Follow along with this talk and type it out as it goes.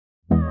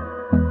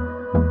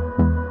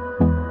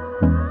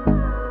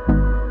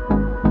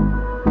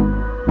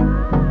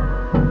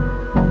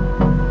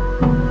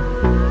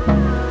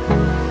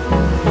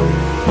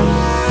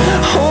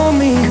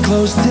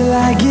close till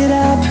I get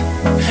up.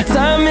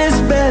 Time is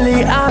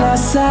barely on our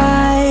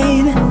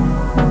side.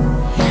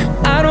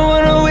 I don't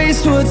wanna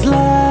waste what's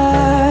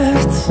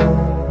left.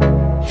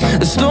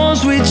 The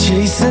storms we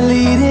chase are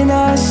leading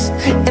us,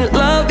 and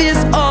love is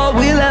all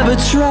we'll ever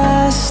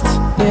trust.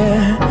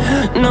 Yeah,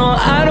 no,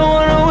 I don't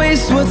wanna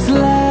waste what's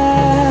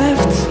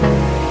left.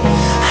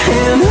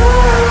 And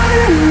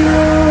on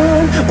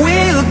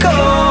we'll go,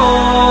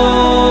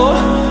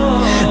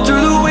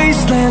 through the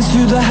wastelands,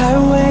 through the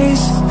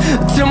highways,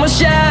 till my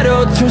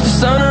shadow turns to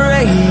sun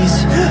rays.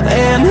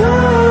 And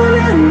on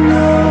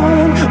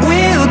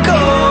we'll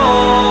go,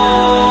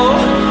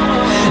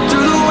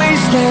 through the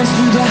wastelands,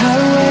 through the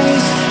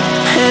highways,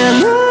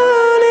 and on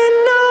we'll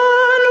go.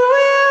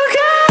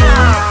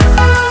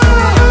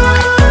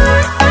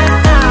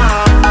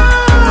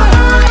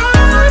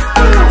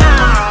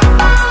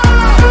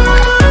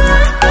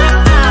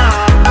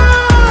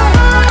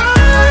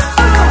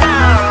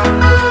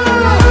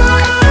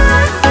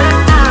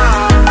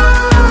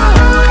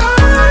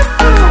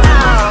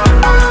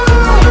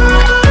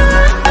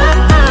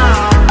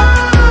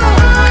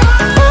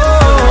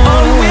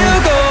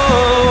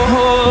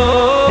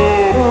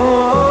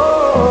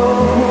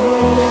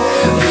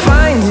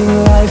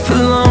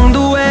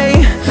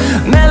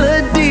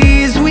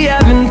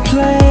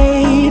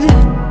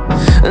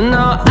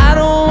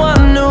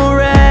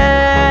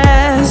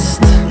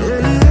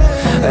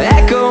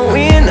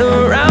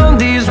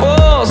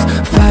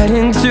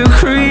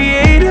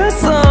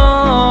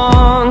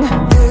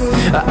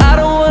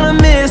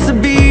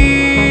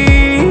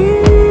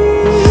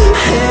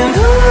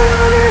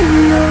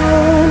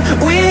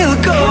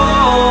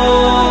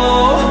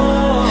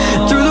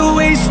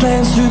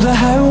 Through the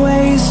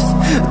highways,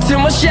 till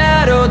my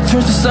shadow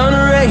turns to sun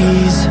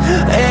rays.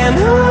 And